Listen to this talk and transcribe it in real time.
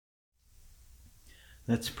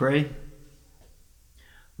Let's pray.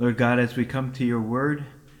 Lord God, as we come to your word,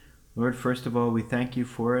 Lord, first of all, we thank you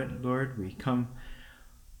for it, Lord. We come,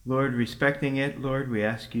 Lord, respecting it, Lord. We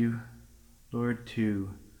ask you, Lord,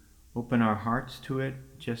 to open our hearts to it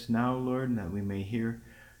just now, Lord, and that we may hear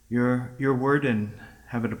your word and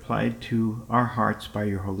have it applied to our hearts by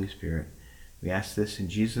your Holy Spirit. We ask this in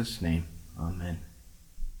Jesus' name. Amen.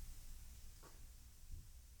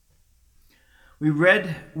 We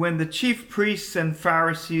read, when the chief priests and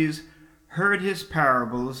Pharisees heard his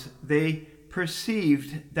parables, they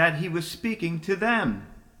perceived that he was speaking to them.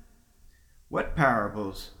 What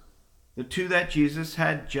parables? The two that Jesus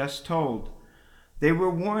had just told. They were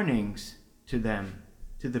warnings to them,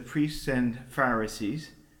 to the priests and Pharisees,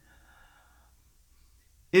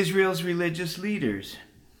 Israel's religious leaders.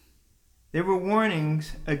 They were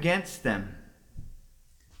warnings against them.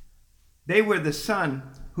 They were the son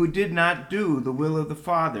who did not do the will of the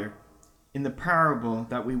Father in the parable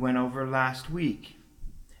that we went over last week.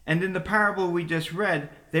 And in the parable we just read,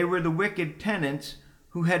 they were the wicked tenants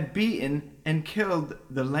who had beaten and killed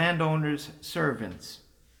the landowner's servants.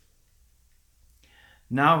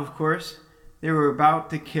 Now, of course, they were about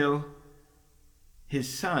to kill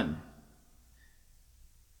his son.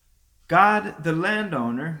 God, the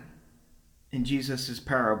landowner, in Jesus'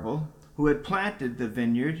 parable, who had planted the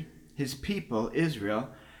vineyard, his people, Israel,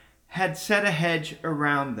 had set a hedge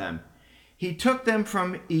around them. He took them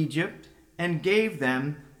from Egypt and gave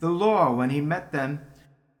them the law when he met them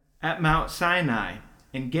at Mount Sinai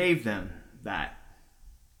and gave them that.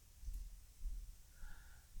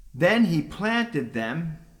 Then he planted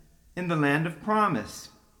them in the land of promise.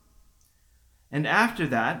 And after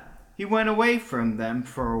that, he went away from them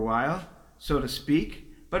for a while, so to speak,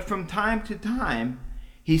 but from time to time,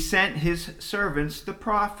 he sent his servants, the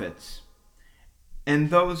prophets. And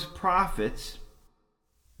those prophets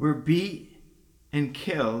were beat and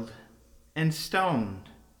killed and stoned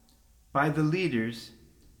by the leaders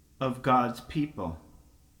of God's people.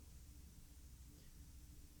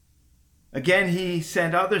 Again, he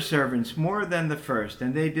sent other servants more than the first,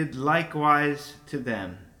 and they did likewise to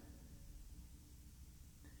them.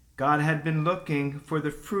 God had been looking for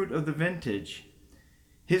the fruit of the vintage,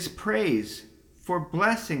 his praise for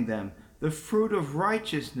blessing them, the fruit of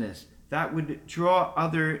righteousness that would draw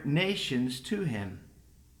other nations to him.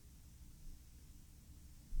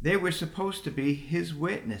 They were supposed to be his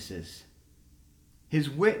witnesses, his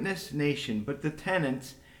witness nation, but the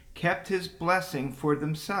tenants kept his blessing for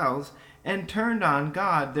themselves and turned on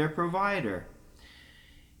God, their provider.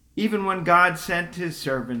 Even when God sent his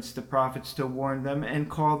servants, the prophets, to warn them and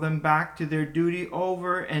call them back to their duty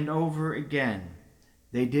over and over again,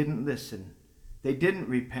 they didn't listen. They didn't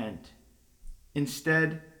repent.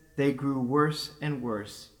 Instead, they grew worse and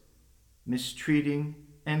worse, mistreating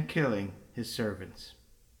and killing his servants.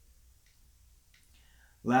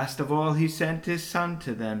 Last of all, he sent his son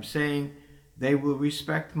to them, saying, "They will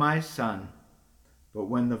respect my son." But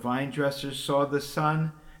when the vine dressers saw the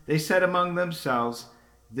son, they said among themselves,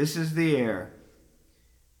 "This is the heir."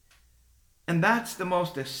 And that's the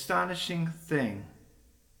most astonishing thing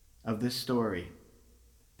of this story.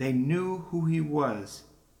 They knew who he was.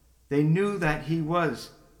 They knew that he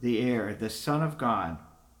was the heir, the Son of God.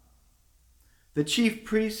 The chief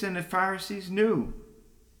priests and the Pharisees knew.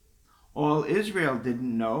 All Israel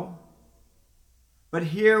didn't know. But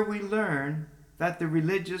here we learn that the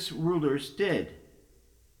religious rulers did.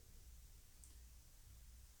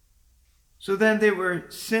 So then they were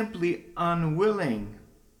simply unwilling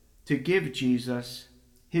to give Jesus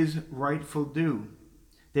his rightful due.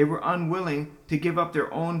 They were unwilling to give up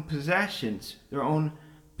their own possessions, their own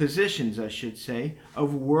positions, I should say,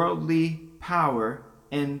 of worldly power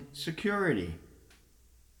and security.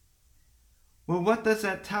 Well, what does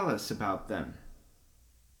that tell us about them?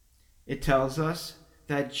 It tells us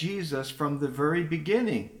that Jesus, from the very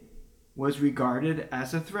beginning, was regarded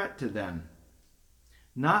as a threat to them.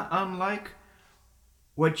 Not unlike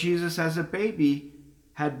what Jesus as a baby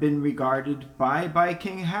had been regarded by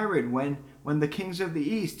King Herod when the kings of the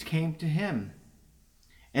East came to him.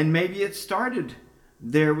 And maybe it started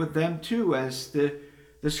there with them too, as the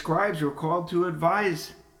scribes were called to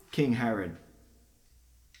advise King Herod.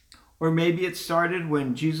 Or maybe it started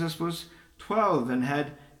when Jesus was 12 and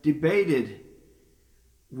had debated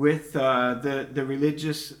with the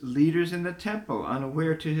religious leaders in the temple,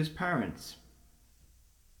 unaware to his parents.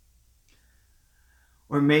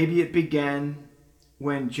 Or maybe it began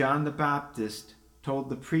when John the Baptist told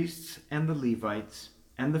the priests and the Levites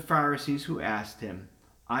and the Pharisees who asked him,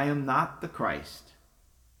 "I am not the Christ,"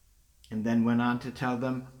 and then went on to tell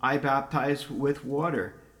them, "I baptize with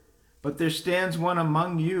water, but there stands one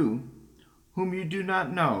among you whom you do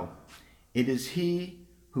not know. It is he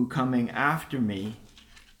who, coming after me,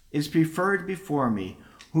 is preferred before me,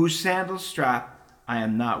 whose sandal strap I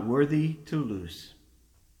am not worthy to loose."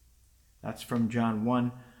 That's from John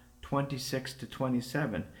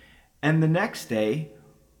 1:26-27. And the next day,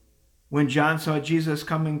 when John saw Jesus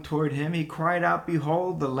coming toward him, he cried out,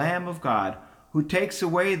 "Behold, the Lamb of God, who takes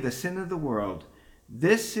away the sin of the world.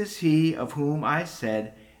 This is he of whom I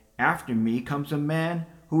said, after me comes a man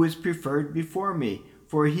who is preferred before me,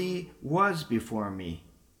 for he was before me.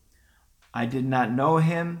 I did not know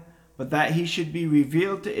him, but that he should be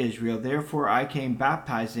revealed to Israel. Therefore I came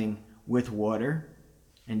baptizing with water."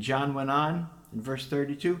 And John went on in verse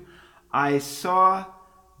 32, "I saw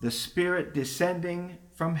the Spirit descending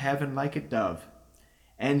from heaven like a dove,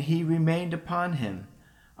 and he remained upon him.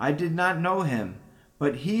 I did not know him,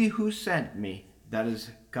 but he who sent me," that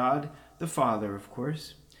is God the Father, of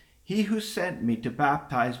course, "he who sent me to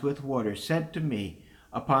baptize with water said to me,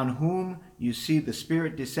 upon whom you see the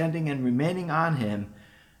Spirit descending and remaining on him,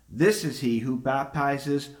 this is he who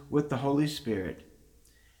baptizes with the Holy Spirit."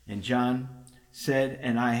 And John said,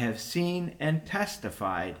 "And I have seen and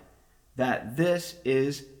testified that this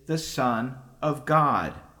is the Son of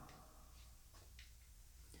God."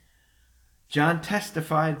 John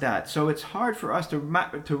testified that. So it's hard for us to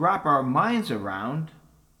wrap our minds around,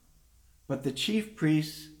 but the chief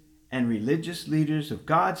priests and religious leaders of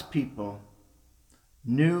God's people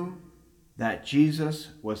knew that Jesus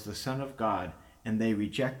was the Son of God, and they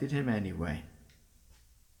rejected him anyway.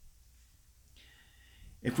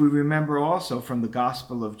 If we remember also from the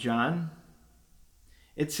Gospel of John,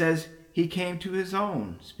 it says, "He came to his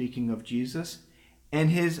own," speaking of Jesus, "and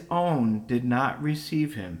his own did not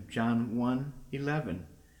receive him." John 1:11.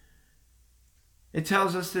 It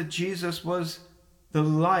tells us that Jesus was the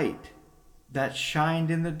light that shined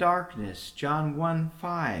in the darkness. John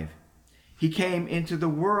 1:5. "He came into the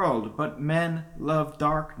world, but men loved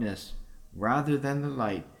darkness rather than the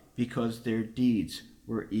light, because their deeds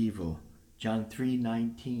were evil." John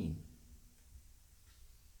 3:19.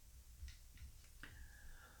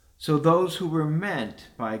 So those who were meant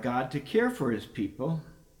by God to care for his people,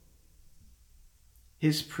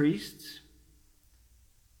 his priests,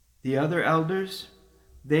 the other elders,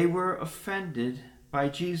 they were offended by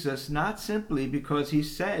Jesus, not simply because he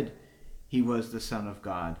said he was the Son of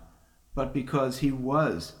God, but because he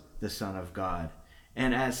was the Son of God.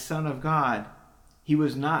 And as Son of God, he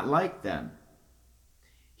was not like them.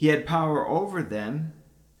 He had power over them,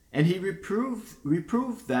 and he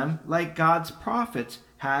reproved them like God's prophets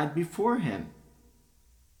had before him.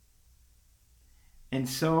 And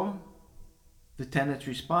so the tenants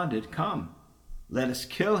responded, "Come, let us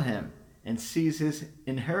kill him and seize his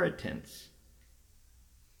inheritance."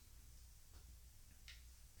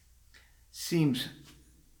 Seems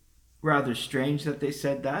rather strange that they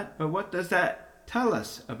said that, but what does that tell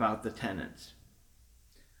us about the tenants?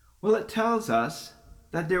 Well, it tells us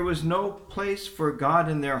that there was no place for God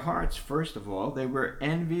in their hearts, first of all. They were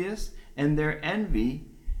envious, and their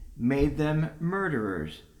envy made them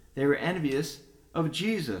murderers. They were envious of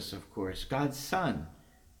Jesus, of course, God's Son.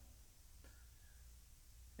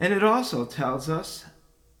 And it also tells us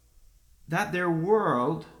that their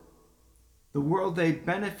world, the world they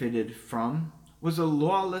benefited from, was a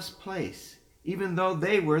lawless place, even though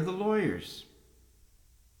they were the lawyers.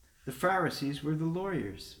 The Pharisees were the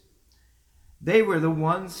lawyers. They were the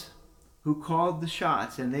ones who called the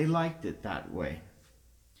shots, and they liked it that way.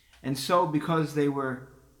 And so, because they were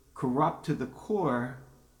corrupt to the core,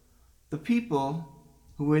 the people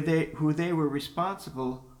who they were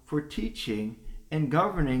responsible for teaching and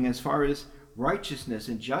governing as far as righteousness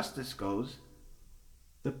and justice goes,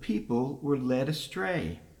 the people were led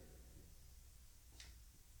astray.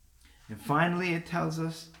 And finally, it tells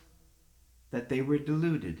us that they were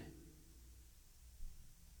deluded,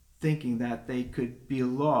 thinking that they could be a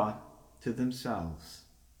law to themselves.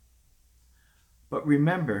 But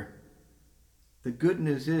remember, the good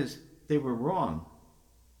news is they were wrong.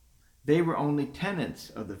 They were only tenants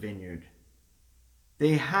of the vineyard.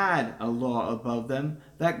 They had a law above them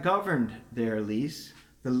that governed their lease,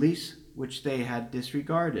 the lease which they had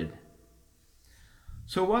disregarded.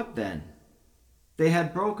 So what then? They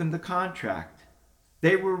had broken the contract.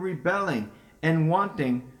 They were rebelling and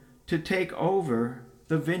wanting to take over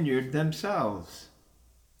the vineyard themselves.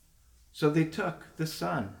 So they took the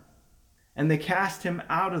son, and they cast him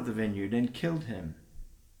out of the vineyard and killed him.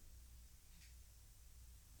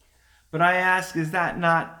 But I ask, is that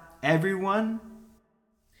not everyone?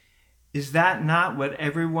 Is that not what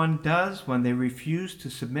everyone does when they refuse to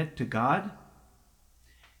submit to God?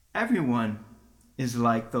 Everyone is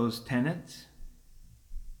like those tenants.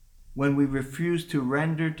 when we refuse to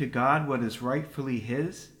render to God what is rightfully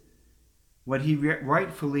His, what He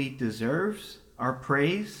rightfully deserves, our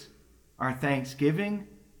praise, our thanksgiving,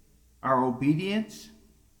 our obedience.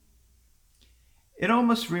 It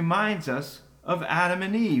almost reminds us of Adam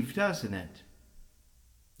and Eve, doesn't it?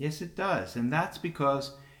 Yes, it does. And that's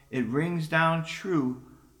because it rings down true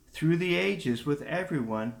through the ages with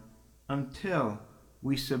everyone until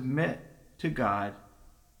we submit to God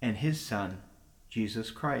and His Son,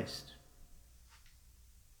 Jesus Christ.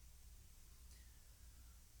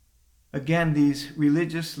 Again, these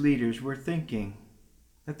religious leaders were thinking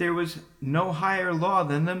that there was no higher law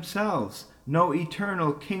than themselves, no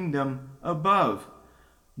eternal kingdom above,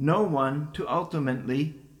 no one to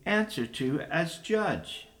ultimately answer to as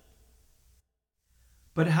judge.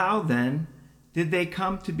 But how then did they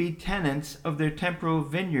come to be tenants of their temporal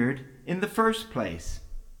vineyard in the first place?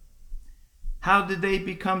 How did they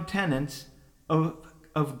become tenants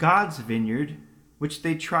of God's vineyard, which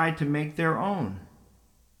they tried to make their own?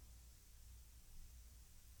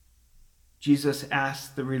 Jesus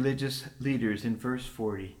asked the religious leaders in verse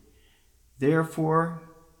 40, "Therefore,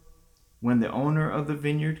 when the owner of the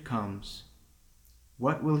vineyard comes,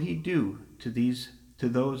 what will he do to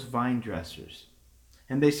those vine dressers?"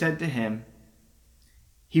 And they said to him,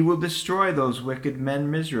 "He will destroy those wicked men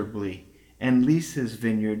miserably and lease his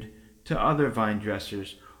vineyard to other vine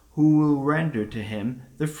dressers who will render to him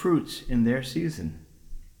the fruits in their season."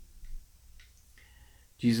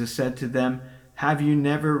 Jesus said to them, "Have you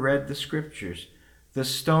never read the Scriptures? The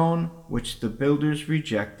stone which the builders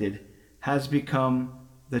rejected has become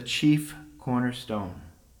the chief cornerstone."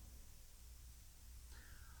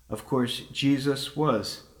 Of course, Jesus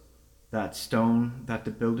was that stone that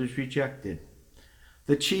the builders rejected.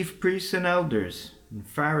 The chief priests and elders and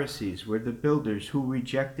Pharisees were the builders who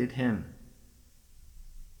rejected him.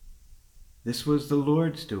 This was the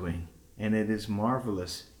Lord's doing, and it is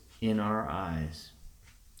marvelous in our eyes.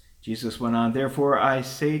 Jesus went on, "Therefore I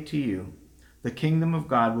say to you, the kingdom of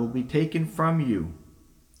God will be taken from you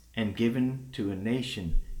and given to a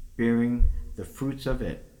nation bearing the fruits of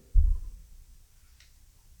it."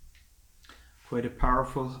 Quite a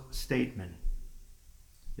powerful statement,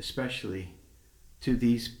 especially to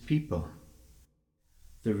these people,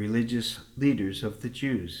 the religious leaders of the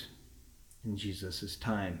Jews in Jesus'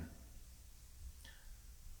 time.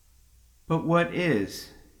 But what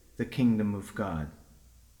is the kingdom of God?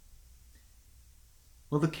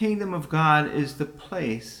 Well, the kingdom of God is the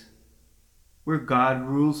place where God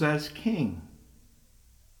rules as king.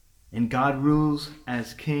 And God rules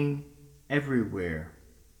as king everywhere.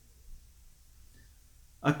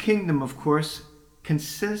 A kingdom, of course,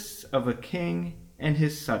 consists of a king and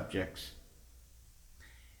his subjects.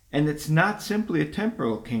 And it's not simply a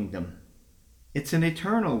temporal kingdom, it's an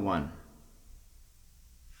eternal one.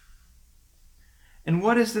 And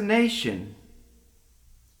what is the nation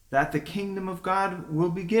that the kingdom of God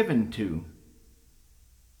will be given to?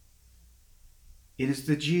 It is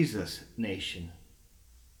the Jesus nation.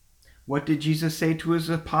 What did Jesus say to his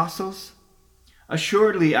apostles?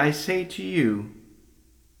 "Assuredly, I say to you,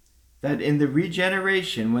 that in the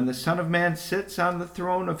regeneration, when the Son of Man sits on the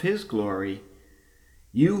throne of his glory,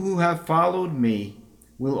 you who have followed me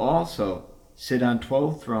will also sit on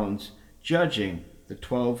 12 thrones, judging the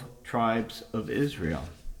 12 tribes of Israel."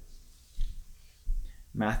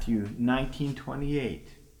 Matthew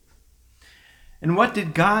 19:28. And what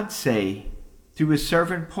did God say through his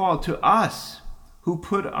servant Paul to us who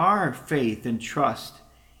put our faith and trust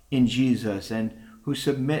in Jesus and who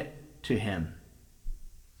submit to him?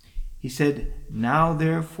 He said, "Now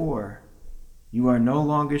therefore you are no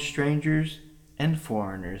longer strangers and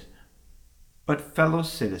foreigners, but fellow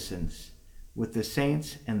citizens with the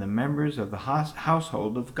saints and the members of the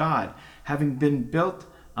household of God, having been built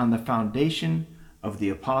on the foundation of the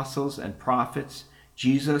apostles and prophets,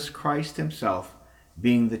 Jesus Christ himself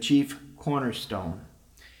being the chief cornerstone,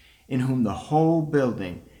 in whom the whole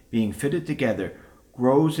building, being fitted together,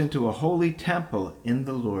 grows into a holy temple in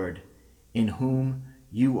the Lord, in whom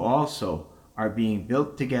you also are being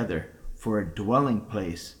built together for a dwelling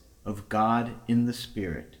place of God in the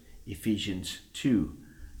Spirit." Ephesians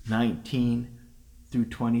 2:19 through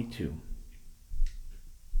 22.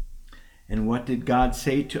 And what did God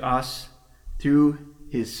say to us through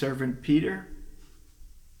his servant Peter?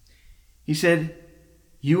 He said,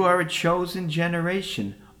 "You are a chosen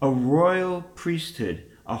generation, a royal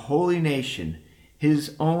priesthood, a holy nation,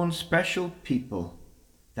 his own special people,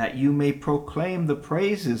 that you may proclaim the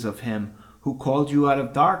praises of him who called you out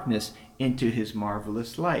of darkness into his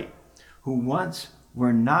marvelous light, who once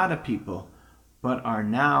were not a people, but are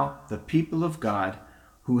now the people of God,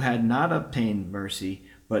 who had not obtained mercy,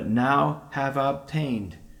 but now have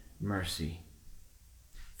obtained mercy.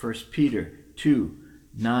 1 Peter 2,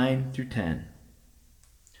 9 through 10.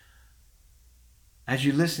 As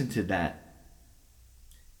you listen to that,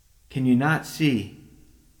 can you not see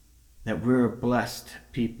that we're a blessed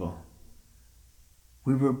people?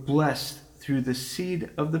 We were blessed through the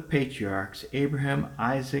seed of the patriarchs, Abraham,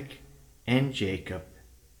 Isaac, and Jacob.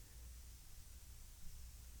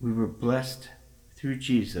 We were blessed through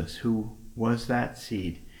Jesus, who was that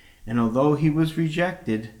seed. And although he was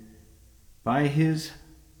rejected by his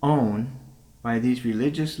own, by these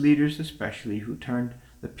religious leaders especially, who turned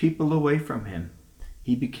the people away from him,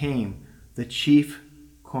 he became the chief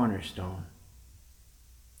cornerstone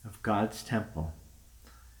of God's temple.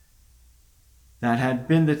 That had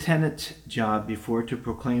been the tenant's job before, to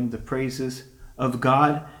proclaim the praises of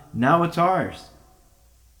God. Now it's ours.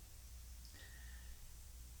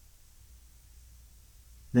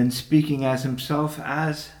 Then, speaking as himself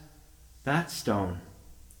as that stone,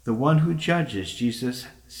 the one who judges, Jesus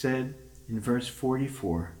said in verse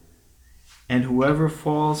 44, "And whoever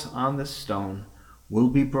falls on the stone will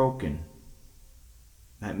be broken."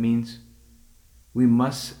 That means we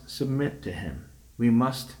must submit to him. We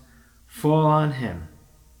must fall on him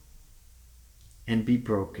and be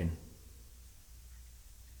broken.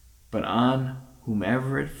 But on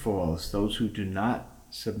whomever it falls, those who do not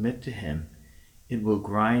submit to him, it will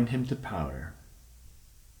grind him to powder.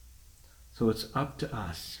 So it's up to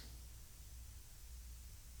us.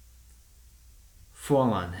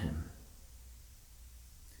 Fall on him.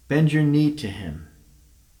 Bend your knee to him.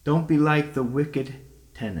 Don't be like the wicked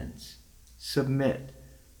tenants. Submit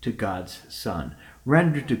to God's Son.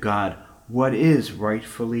 Render to God what is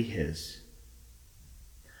rightfully his.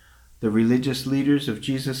 The religious leaders of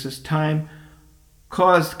Jesus' time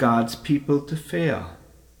caused God's people to fail.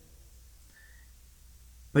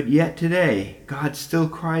 But yet today, God still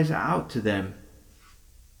cries out to them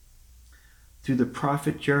through the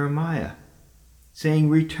prophet Jeremiah, saying,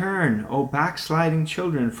 "Return, O backsliding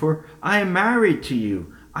children, for I am married to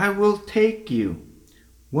you. I will take you,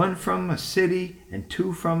 one from a city and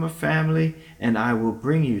two from a family, and I will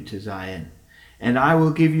bring you to Zion. And I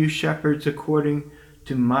will give you shepherds according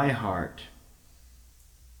to my heart."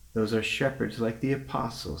 Those are shepherds like the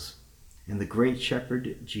apostles and the great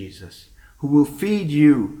shepherd Jesus, who will feed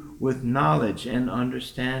you with knowledge and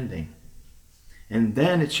understanding. And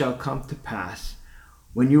then it shall come to pass,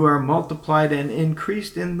 when you are multiplied and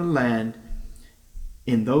increased in the land,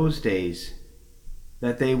 in those days,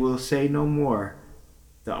 that they will say no more,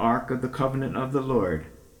 "The ark of the covenant of the Lord."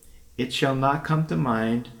 It shall not come to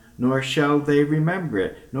mind, nor shall they remember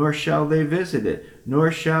it, nor shall they visit it,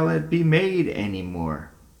 nor shall it be made any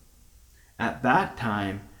more. At that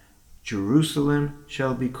time, Jerusalem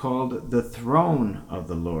shall be called the throne of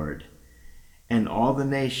the Lord, and all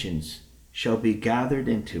the nations shall be gathered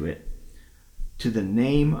into it, to the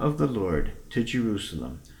name of the Lord, to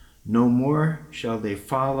Jerusalem. No more shall they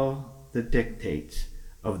follow the dictates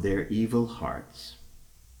of their evil hearts.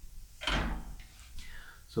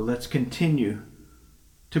 So let's continue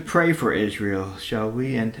to pray for Israel, shall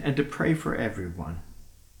we? And to pray for everyone.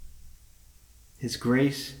 His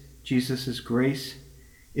grace, Jesus' grace,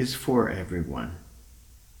 is for everyone.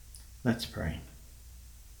 Let's pray.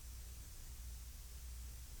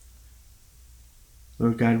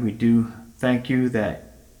 Lord God, we do thank you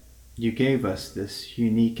that you gave us this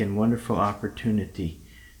unique and wonderful opportunity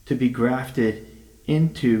to be grafted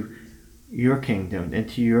into your kingdom,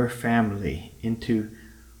 into your family, into,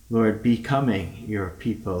 Lord, becoming your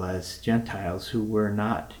people as Gentiles who were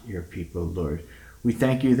not your people, Lord. We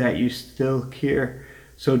thank you that you still care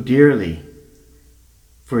so dearly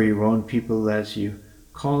for your own people as you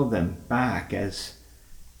call them back as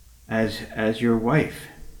your wife.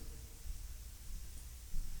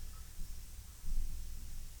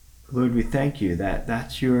 Lord, we thank you that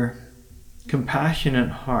that's your compassionate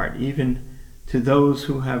heart, even to those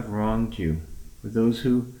who have wronged you, for those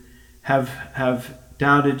who have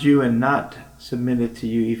doubted you and not submitted to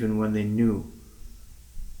you even when they knew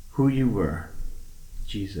who you were,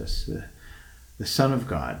 Jesus, the Son of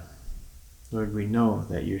God. Lord, we know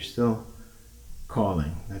that you're still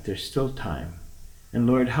calling, that there's still time. And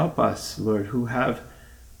Lord, help us, Lord, who have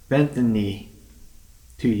bent the knee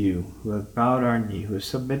to you, who have bowed our knee, who have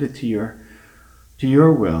submitted to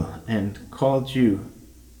your will and called you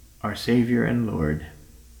our Savior and Lord.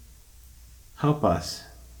 Help us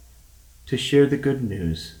to share the good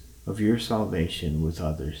news of your salvation with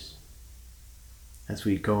others as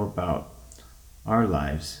we go about our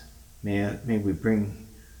lives. May we bring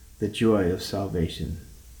the joy of salvation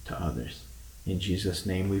to others. In Jesus'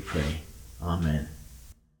 name we pray. Amen.